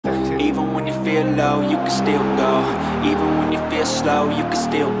feel low, you can still go. Even when you feel slow, you can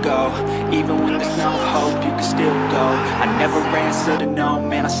still go. Even when there's no hope, you can still go. I never answer to no,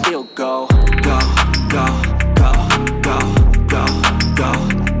 man, I still go. Go, go, go, go, go, go,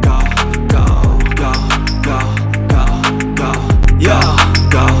 go, go, go, go, go, go, yo,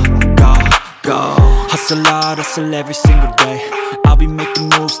 go, go, go. Hustle hard, hustle every single day. I'll be making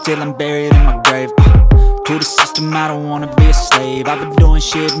moves till I'm buried in my grave. To the system, I don't wanna be a slave. I've been doing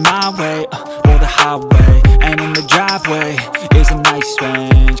shit my way, or the highway. And in the driveway is a nice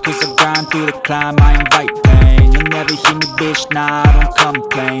range. Cause I grind through the climb, I invite pain. You'll never hear me, bitch, nah, I don't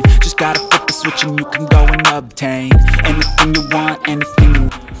complain. Just gotta flip the switch and you can go and obtain anything you want, anything you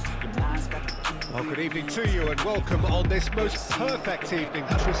need. Well, good evening to you and welcome on this most perfect evening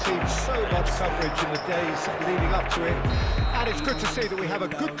that's received so much coverage in the days leading up to it. And it's good to see that we have a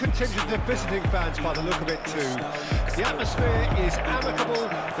good contingent of visiting fans by the look of it too. The atmosphere is amicable,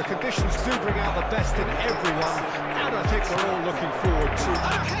 the conditions do bring out the best in everyone, and I think we're all looking forward to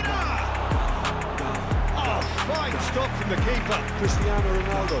a header! Oh, fine stop from the keeper. Cristiano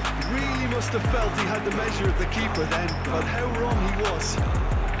Ronaldo really must have felt he had the measure of the keeper then, but how wrong he was.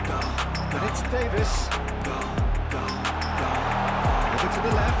 And it's Davis. Over to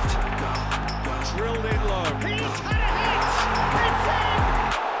the left. Drilled in low. He's had a hit! It's in!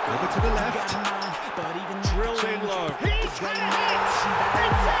 Over to the left. Drilled in low. He's had a hit!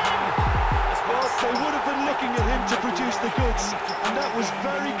 It's in! Well, they would have been looking at him to produce the goods, and that was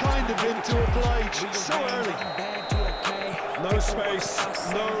very kind of him to oblige so early. No space,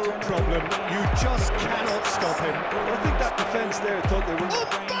 no problem. You just cannot stop him. I think that defence there thought they were...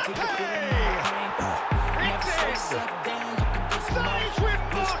 That is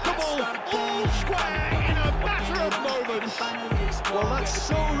remarkable! All square in a matter of moments! Well, that's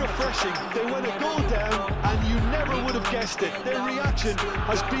so refreshing. They went a goal down, and you never would have guessed it. Their reaction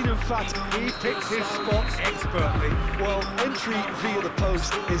has been emphatic. He picked his spot expertly. Well, entry via the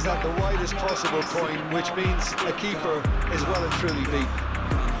post is at the widest possible point, which means a keeper is well and truly beat.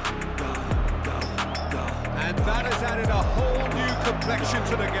 And that has added a whole new complexion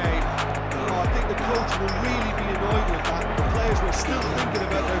to the game. I think the coach will really be annoyed with that. The players were still thinking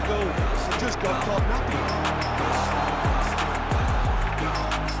about their goal. They just got caught napping.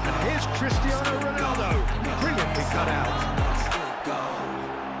 And here's Cristiano Ronaldo, brilliantly cut out.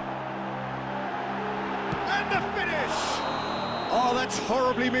 And the finish! Oh, that's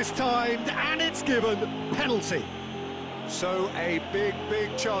horribly mistimed, and it's given penalty. So a big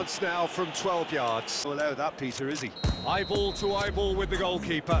chance now from 12 yards. Don't allow that, Peter, is he? Eyeball to eyeball with the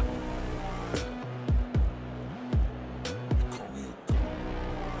goalkeeper.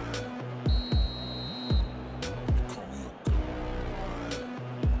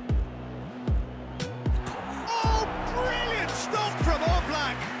 Oh, brilliant stop from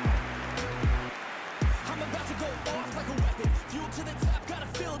Oblak! I'm about to go off like a weapon. Fuel to the top, got a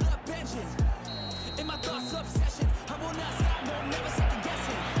filled up engine. In my thoughts, obsession. I will not stop, no, never second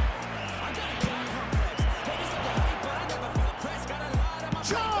guessing. I got a God complex. Haters of the hype, but I never feel pressed. Got a lot on my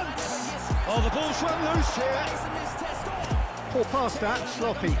plate, but I never get stressed. Oh, the ball's run loose here. Poor pass that,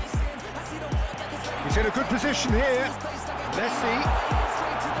 sloppy. He's in a good position here. Messi.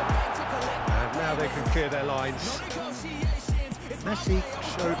 And now they can clear their lines. Messi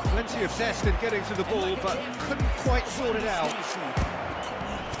showed plenty of zest in getting to the ball, but couldn't quite sort it out.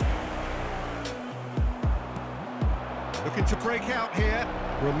 Looking to break out here.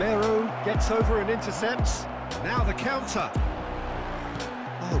 Romero gets over and intercepts. Now the counter.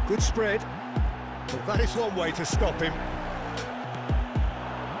 Oh, good spread. Well, that is one way to stop him.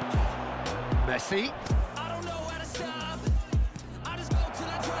 Messi.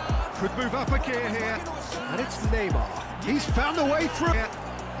 Could move up a gear here. And it's Neymar. He's found a way through.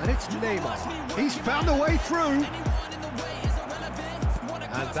 And it's Neymar. He's found a way through.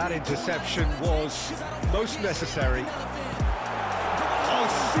 And that interception was most necessary. Oh,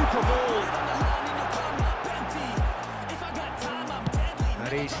 super ball.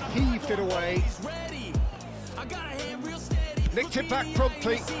 And he's heaved it away. Nicked it back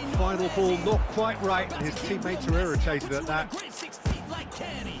promptly. Final ball not quite right, and his teammates are irritated at that.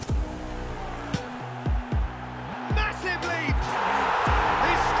 Massive lead!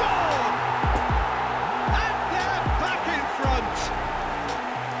 He scored! And they're back in front!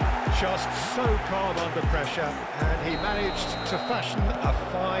 Just so calm under pressure, and he managed to fashion a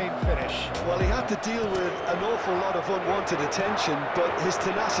fine finish. Well, he had to deal with an awful lot of unwanted attention, but his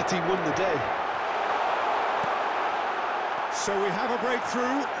tenacity won the day. So we have a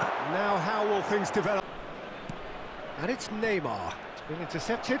breakthrough. Now how will things develop? And it's Neymar. It's been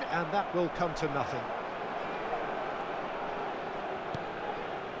intercepted, and that will come to nothing.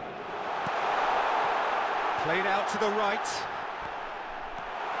 Played out to the right.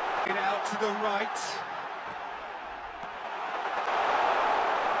 Played out to the right.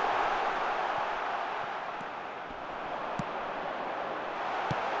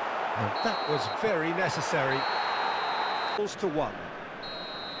 And that was very necessary. Balls to 1.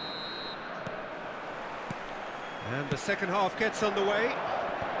 And the second half gets underway.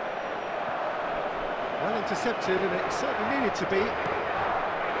 Well intercepted, and it certainly needed to be.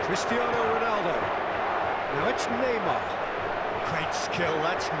 Cristiano Ronaldo. Now it's Neymar. Great skill,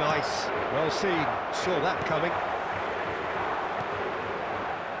 that's nice. Well seen, saw that coming.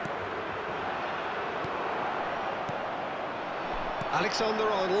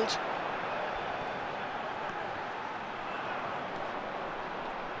 Alexander-Arnold.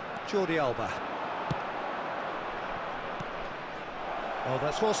 Jordi Alba. Oh,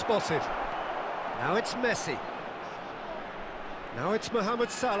 that's well spotted. Now it's Messi. Now it's Mohamed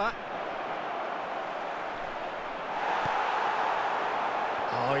Salah.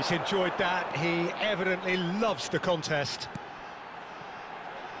 Oh, he's enjoyed that. He evidently loves the contest.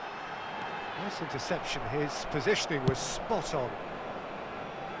 Nice interception. His positioning was spot on.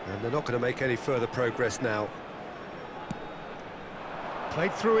 And they're not going to make any further progress now.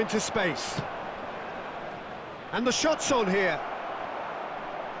 Played through into space. And the shot's on here.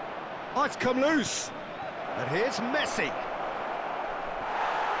 Oh, it's come loose. And here's Messi.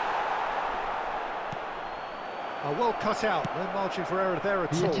 Oh, well cut out. No margin for error there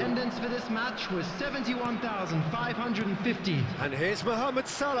at all. The attendance for this match was 71,550. And here's Mohamed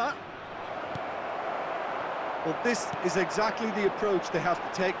Salah. Well, this is exactly the approach they have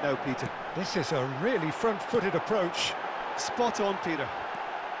to take now, Peter. This is a really front-footed approach. Spot on, Peter.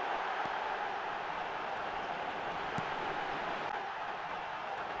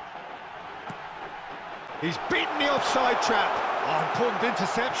 He's beaten the offside trap. Oh, important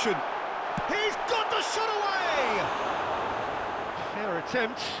interception. He's got the shot away! Fair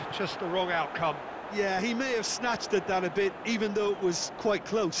attempt, just the wrong outcome. Yeah, he may have snatched at that a bit, even though it was quite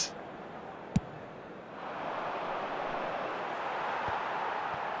close.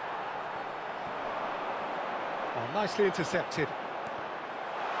 Oh, nicely intercepted.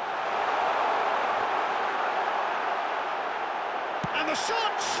 And the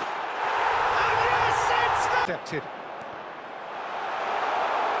shot! And yes, it's intercepted.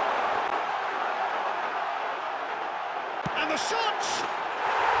 And the shot!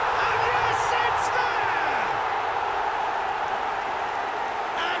 And yes, it's there!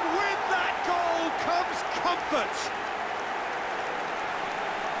 And with that goal comes comfort.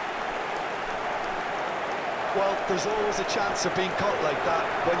 Well, there's always a chance of being caught like that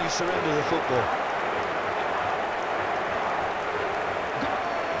when you surrender the football.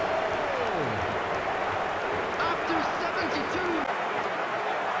 After 72.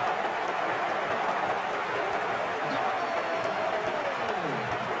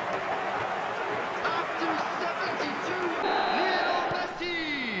 After 72. Lionel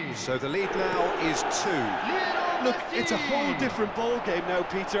Messi. So the lead now is 2. Lionel Look, Messi. it's a whole different ball game now,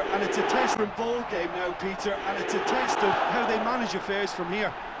 Peter, and it's a test of how they manage affairs from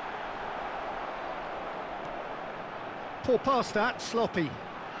here. Poor pass that, sloppy.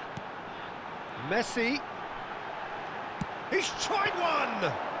 Messi. He's tried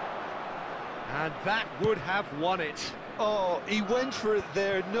one! And that would have won it. Oh, he went for it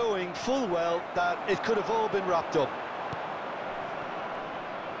there, knowing full well that it could have all been wrapped up.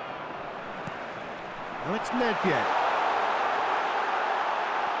 Now it's Nedved.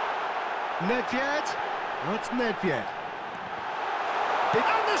 Nedved. Now it's Nedved.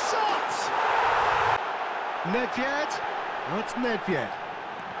 And the shot! Nedved. Now it's Nedved.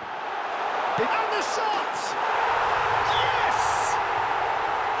 And the shot! Yes!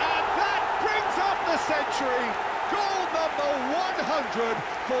 And that brings up the century. Goal number 100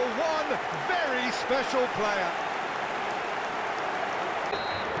 for one very special player.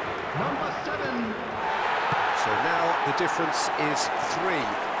 Number 7. So now the difference is 3.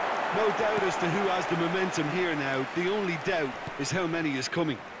 No doubt as to who has the momentum here now. The only doubt is how many is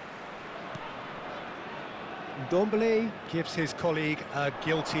coming. Ndombele gives his colleague a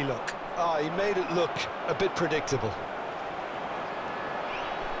guilty look. Ah, he made it look a bit predictable.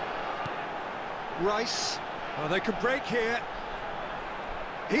 Rice. Oh, they could break here.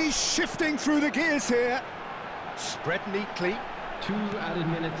 He's shifting through the gears here. Spread neatly. 2 added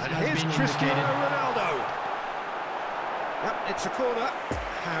minutes And has here's been Cristiano indicated. Ronaldo. Yep, it's a corner.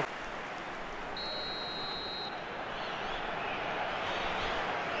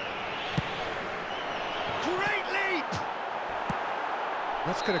 Great leap!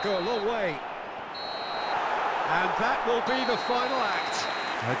 That's going to go a long way. And that will be the final act.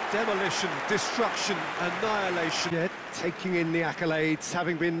 A demolition, destruction, annihilation. Yeah, taking in the accolades,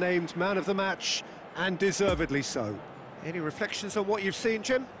 having been named man of the match, and deservedly so. Any reflections on what you've seen,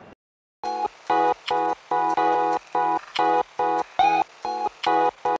 Jim?